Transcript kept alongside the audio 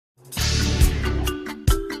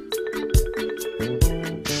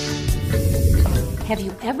Have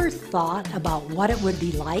you ever thought about what it would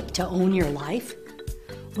be like to own your life?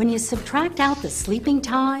 When you subtract out the sleeping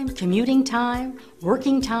time, commuting time,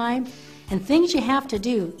 working time, and things you have to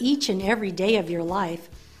do each and every day of your life,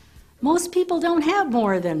 most people don't have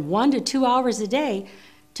more than 1 to 2 hours a day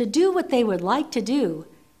to do what they would like to do,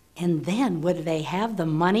 and then would they have the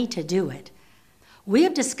money to do it? We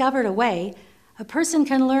have discovered a way a person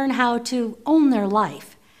can learn how to own their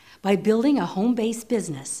life by building a home-based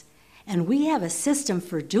business, and we have a system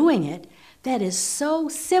for doing it that is so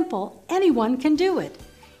simple anyone can do it.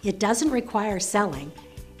 It doesn't require selling,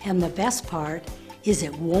 and the best part is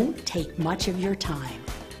it won't take much of your time.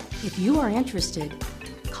 If you are interested,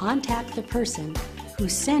 contact the person who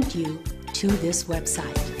sent you to this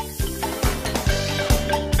website.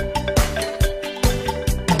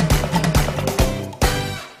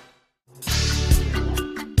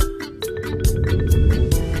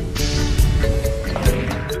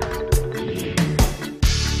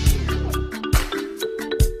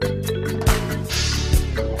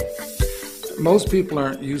 Most people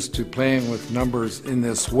aren't used to playing with numbers in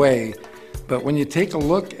this way, but when you take a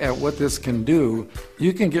look at what this can do,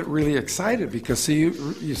 you can get really excited because see,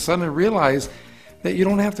 you suddenly realize that you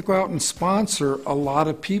don't have to go out and sponsor a lot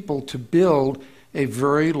of people to build a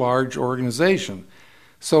very large organization.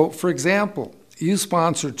 So for example, you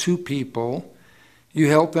sponsor 2 people, you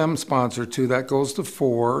help them sponsor 2, that goes to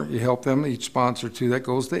 4, you help them each sponsor 2, that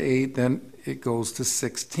goes to 8, then it goes to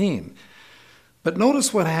 16. But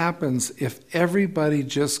notice what happens if everybody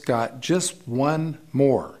just got just 1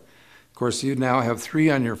 more. Of course, you now have 3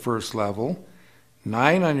 on your first level,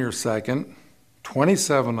 9 on your second,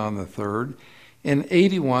 27 on the third, and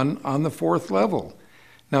 81 on the 4th level.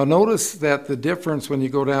 Now notice that the difference when you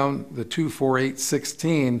go down the 2, 4, 8,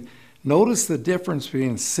 16, notice the difference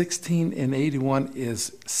between 16 and 81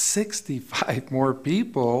 is 65 more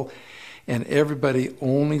people, and everybody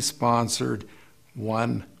only sponsored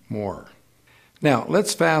 1 more. Now,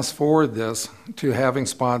 let's fast forward this to having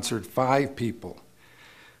sponsored 5 people.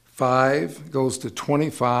 5 goes to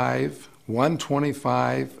 25,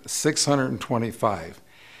 125, 625.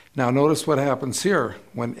 Now, notice what happens here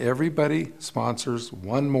when everybody sponsors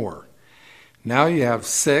 1 more. Now you have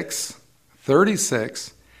 6,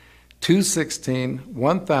 36, 216,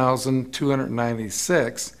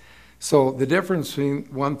 1,296. So the difference between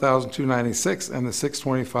 1,296 and the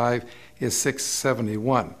 625 is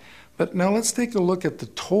 671. But now let's take a look at the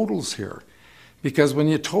totals here, because when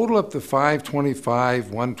you total up the 525,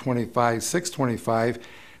 125, 625,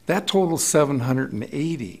 that totals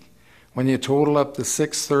 780. When you total up the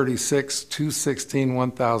 636, 216,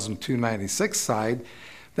 1,296 side,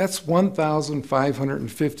 that's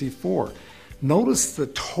 1,554. Notice the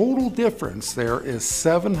total difference there is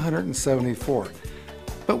 774.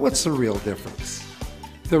 But what's the real difference?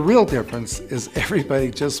 The real difference is everybody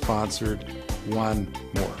just sponsored 1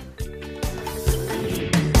 more.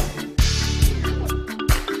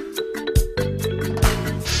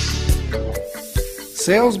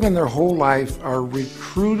 Salesmen their whole life are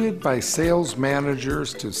recruited by sales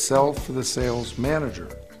managers to sell for the sales manager.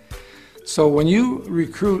 So when you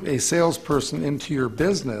recruit a salesperson into your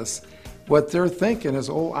business, what they're thinking is,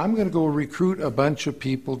 oh, I'm going to go recruit a bunch of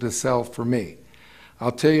people to sell for me.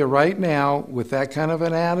 I'll tell you right now, with that kind of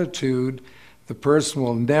an attitude, the person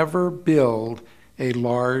will never build a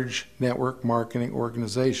large network marketing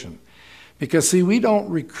organization. Because see, we don't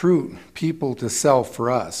recruit people to sell for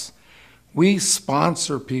us. We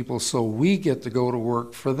sponsor people so we get to go to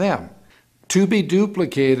work for them. To be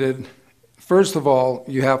duplicated, first of all,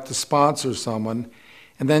 you have to sponsor someone,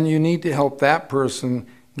 and then you need to help that person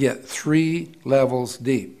get 3 levels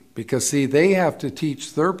deep. Because see, they have to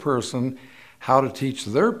teach their person how to teach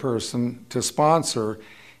their person to sponsor,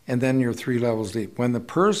 and then you're 3 levels deep. When the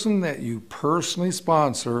person that you personally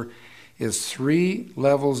sponsor is 3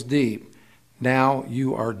 levels deep, now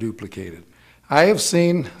you are duplicated. I have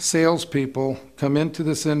seen salespeople come into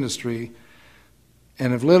this industry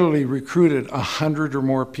and have literally recruited 100 or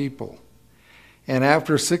more people. And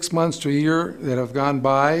after 6 months to a year that have gone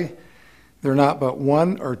by, they're not but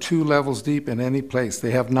 1 or 2 levels deep in any place.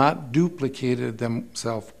 They have not duplicated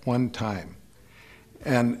themselves 1 time.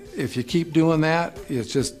 And if you keep doing that,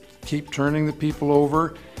 it's just keep turning the people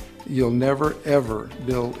over, you'll never ever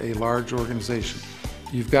build a large organization.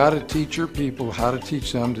 You've got to teach your people how to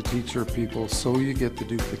teach them to teach their people so you get the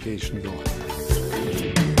duplication going.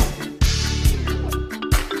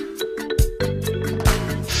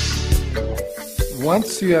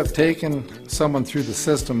 Once you have taken someone through the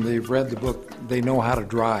system, they've read the book, they know how to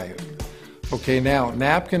drive. Okay, now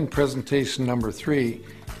napkin presentation number 3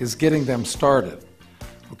 is getting them started.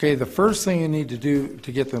 Okay, the first thing you need to do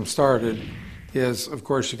to get them started is, of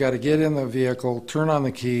course, you got to get in the vehicle, turn on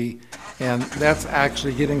the key, and that's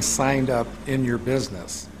actually getting signed up in your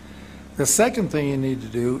business. The second thing you need to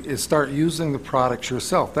do is start using the products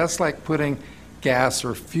yourself. That's like putting gas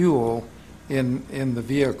or fuel in the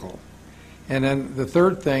vehicle. And then the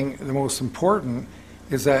third thing, the most important,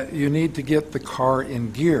 is that you need to get the car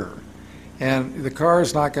in gear. And the car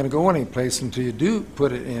is not going to go anyplace until you do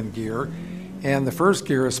put it in gear. And the first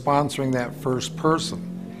gear is sponsoring that first person.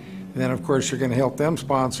 And then, of course, you're going to help them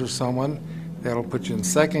sponsor someone. That'll put you in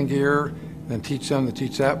second gear, then teach them to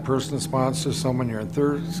teach that person to sponsor someone. You're in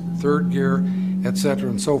third gear, etc.,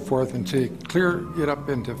 and so forth, until you get up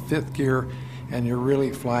into fifth gear, and you're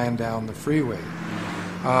really flying down the freeway.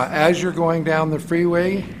 As you're going down the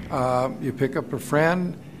freeway, you pick up a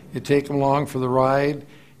friend, you take them along for the ride,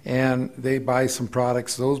 and they buy some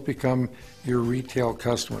products. Those become your retail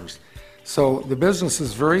customers. So the business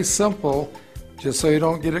is very simple. Just so you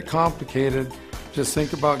don't get it complicated, just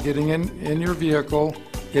think about getting in your vehicle,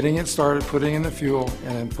 getting it started, putting in the fuel,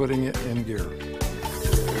 and then putting it in gear.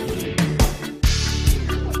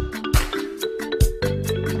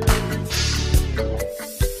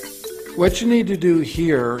 What you need to do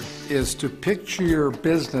here is to picture your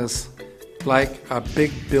business like a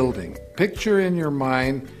big building. Picture in your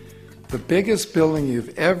mind the biggest building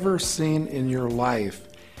you've ever seen in your life,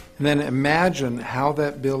 and then imagine how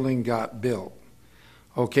that building got built.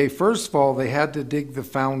 Okay, first of all, they had to dig the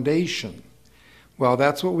foundation. Well,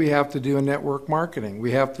 that's what we have to do in network marketing.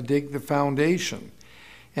 We have to dig the foundation.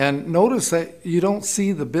 And notice that you don't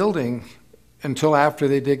see the building until after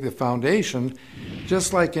they dig the foundation.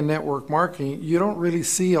 Just like in network marketing, you don't really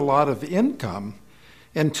see a lot of income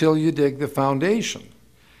until you dig the foundation.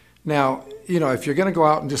 Now, if you're going to go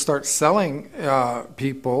out and just start selling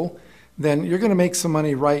people, then you're going to make some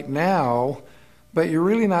money right now, but you're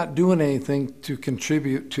really not doing anything to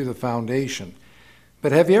contribute to the foundation.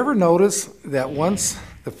 But have you ever noticed that once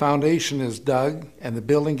the foundation is dug and the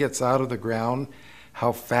building gets out of the ground,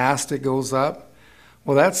 how fast it goes up?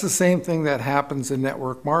 Well, that's the same thing that happens in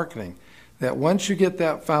network marketing. That once you get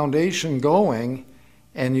that foundation going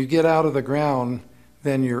and you get out of the ground,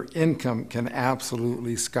 then your income can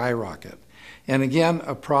absolutely skyrocket. And again,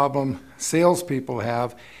 a problem salespeople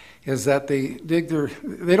have is that they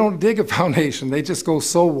don't dig a foundation. They just go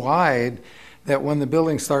so wide that when the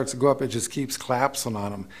building starts to go up, it just keeps collapsing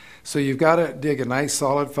on them. So you've got to dig a nice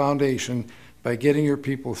solid foundation by getting your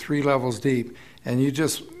people 3 levels deep. And you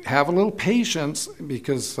just have a little patience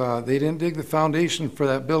because they didn't dig the foundation for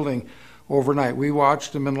that building overnight. We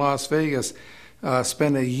watched them in Las Vegas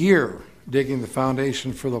spend a year digging the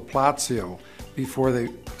foundation for the Palazzo before they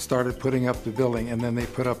started putting up the building, and then they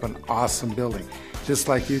put up an awesome building. Just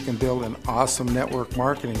like you can build an awesome network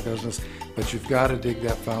marketing business, but you've got to dig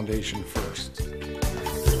that foundation first.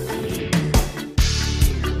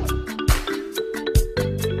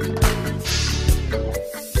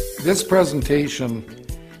 This presentation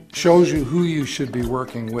shows you who you should be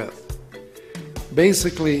working with.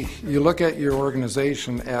 Basically, you look at your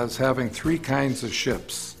organization as having 3 kinds of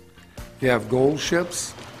ships. You have gold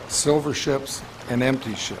ships, silver ships, and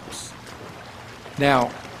empty ships. Now,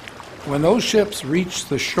 when those ships reach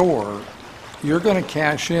the shore, you're going to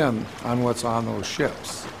cash in on what's on those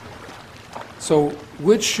ships. So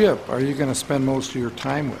which ship are you going to spend most of your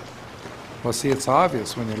time with? Well, see, it's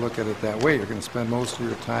obvious when you look at it that way. You're going to spend most of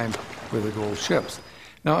your time with the gold ships.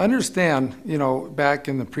 Now, understand, back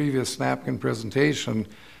in the previous napkin presentation,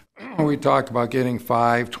 we talked about getting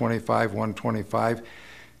 5, 25, 125.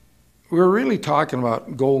 We're really talking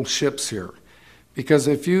about gold ships here. Because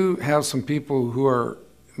if you have some people who are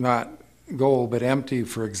not gold but empty,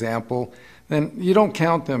 for example, then you don't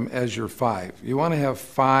count them as your 5. You want to have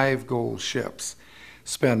 5 gold ships.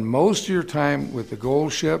 Spend most of your time with the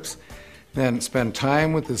gold ships, then spend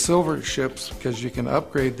time with the silver ships because you can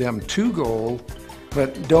upgrade them to gold,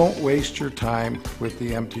 but don't waste your time with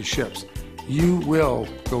the empty ships. You will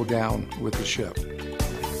go down with the ship.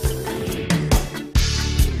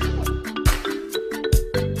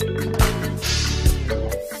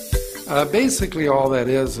 Basically all that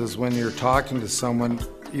is when you're talking to someone,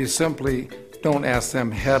 you simply don't ask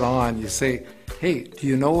them head on. You say, hey, do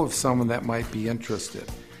you know of someone that might be interested?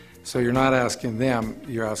 So you're not asking them,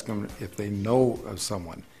 you're asking them if they know of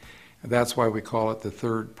someone. And that's why we call it the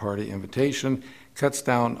third-party invitation. Cuts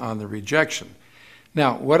down on the rejection.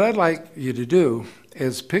 Now, what I'd like you to do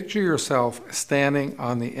is picture yourself standing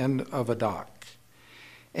on the end of a dock.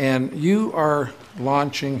 And you are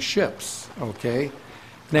launching ships, okay?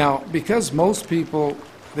 Now, because most people,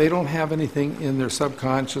 they don't have anything in their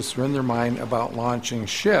subconscious or in their mind about launching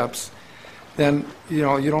ships, then you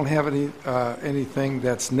don't have anything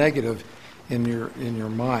that's negative in your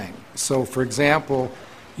mind. So for example,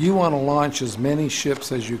 you want to launch as many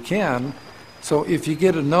ships as you can. So if you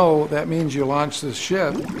get a no, that means you launch this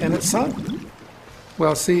ship and it's sunk.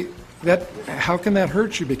 Well, see, how can that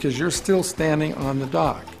hurt you? Because you're still standing on the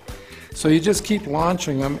dock. So you just keep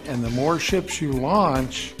launching them, and the more ships you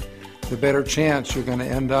launch, the better chance you're going to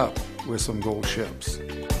end up with some gold ships.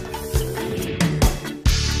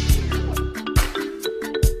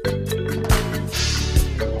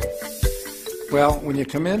 Well, when you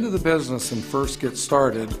come into the business and first get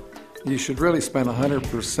started, you should really spend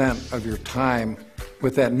 100% of your time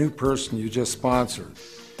with that new person you just sponsored.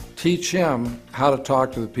 Teach him how to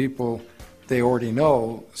talk to the people they already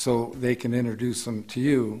know so they can introduce them to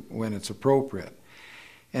you when it's appropriate.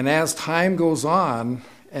 And as time goes on,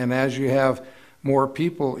 and as you have more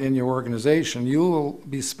people in your organization, you will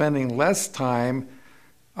be spending less time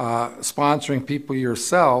sponsoring people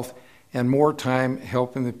yourself and more time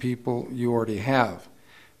helping the people you already have.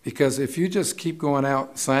 Because if you just keep going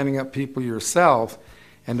out signing up people yourself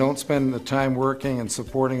and don't spend the time working and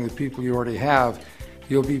supporting the people you already have,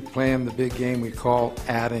 you'll be playing the big game we call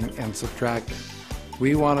adding and subtracting.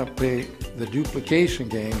 We want to play the duplication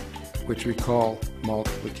game, which we call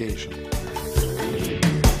multiplication.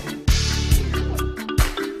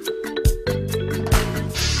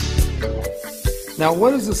 Now,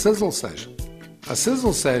 what is a sizzle session? A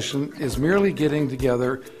sizzle session is merely getting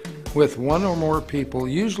together with one or more people,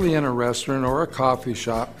 usually in a restaurant or a coffee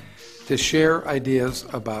shop, to share ideas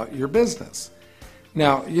about your business.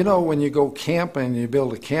 Now, you know, when you go camping and you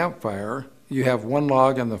build a campfire, you have one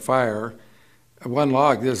log on the fire. One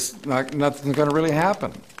log, nothing's going to really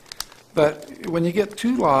happen. But when you get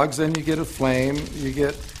two logs, then you get a flame. You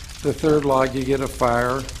get the third log, you get a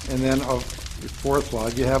fire, and then a fourth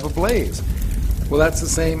log, you have a blaze. Well, that's the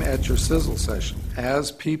same at your sizzle session.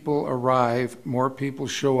 As people arrive, more people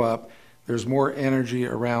show up, there's more energy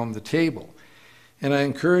around the table. And I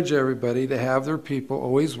encourage everybody to have their people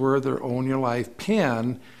always wear their Own Your Life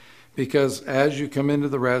pin, because as you come into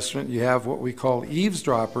the restaurant, you have what we call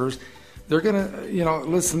eavesdroppers. They're going to,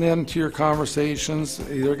 listen in to your conversations.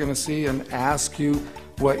 They're going to see and ask you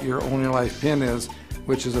what your Own Your Life pin is,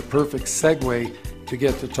 which is a perfect segue to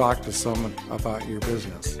get to talk to someone about your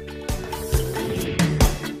business.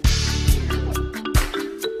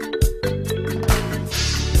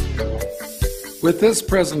 With this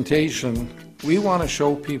presentation, we want to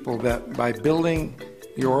show people that by building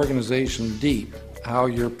your organization deep, how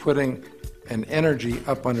you're putting an energy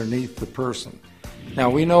up underneath the person. Now,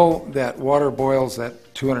 we know that water boils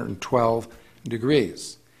at 212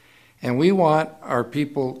 degrees, and we want our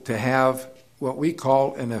people to have what we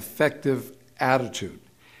call an effective attitude.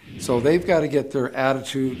 So they've got to get their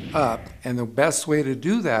attitude up, and the best way to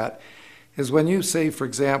do that is when you say, for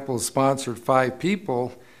example, sponsored 5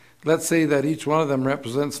 people, let's say that each one of them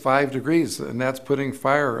represents 5 degrees, and that's putting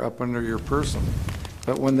fire up under your person.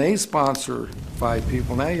 But when they sponsor 5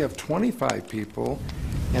 people, now you have 25 people,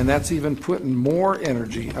 and that's even putting more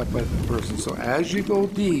energy up at the person. So as you go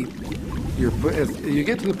deep, you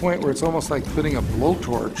get to the point where it's almost like putting a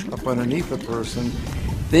blowtorch up underneath a person.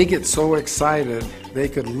 They get so excited, they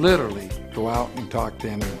could literally go out and talk to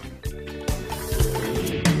anyone.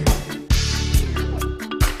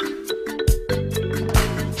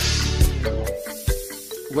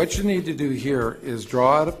 What you need to do here is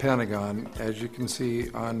draw out a pentagon, as you can see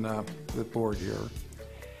on the board here,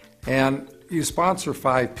 and you sponsor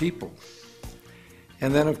 5 people.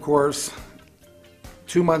 And then, of course,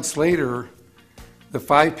 2 months later, the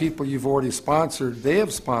 5 people you've already sponsored, they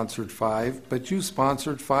have sponsored 5, but you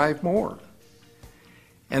sponsored 5 more.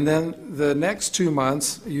 And then the next 2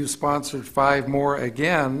 months, you sponsored 5 more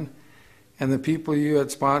again, and the people you had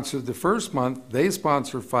sponsored the first month, they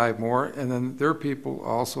sponsored 5 more, and then their people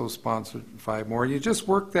also sponsored 5 more. You just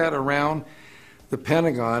work that around the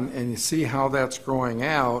pentagon, and you see how that's growing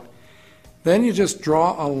out. Then you just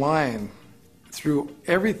draw a line through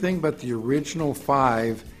everything but the original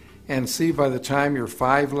 5, and see by the time you're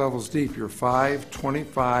 5 levels deep, you're 5,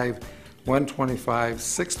 25, 125,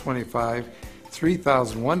 625,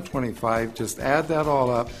 3,125, just add that all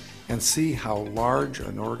up and see how large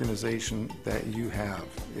an organization that you have.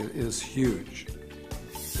 It is huge.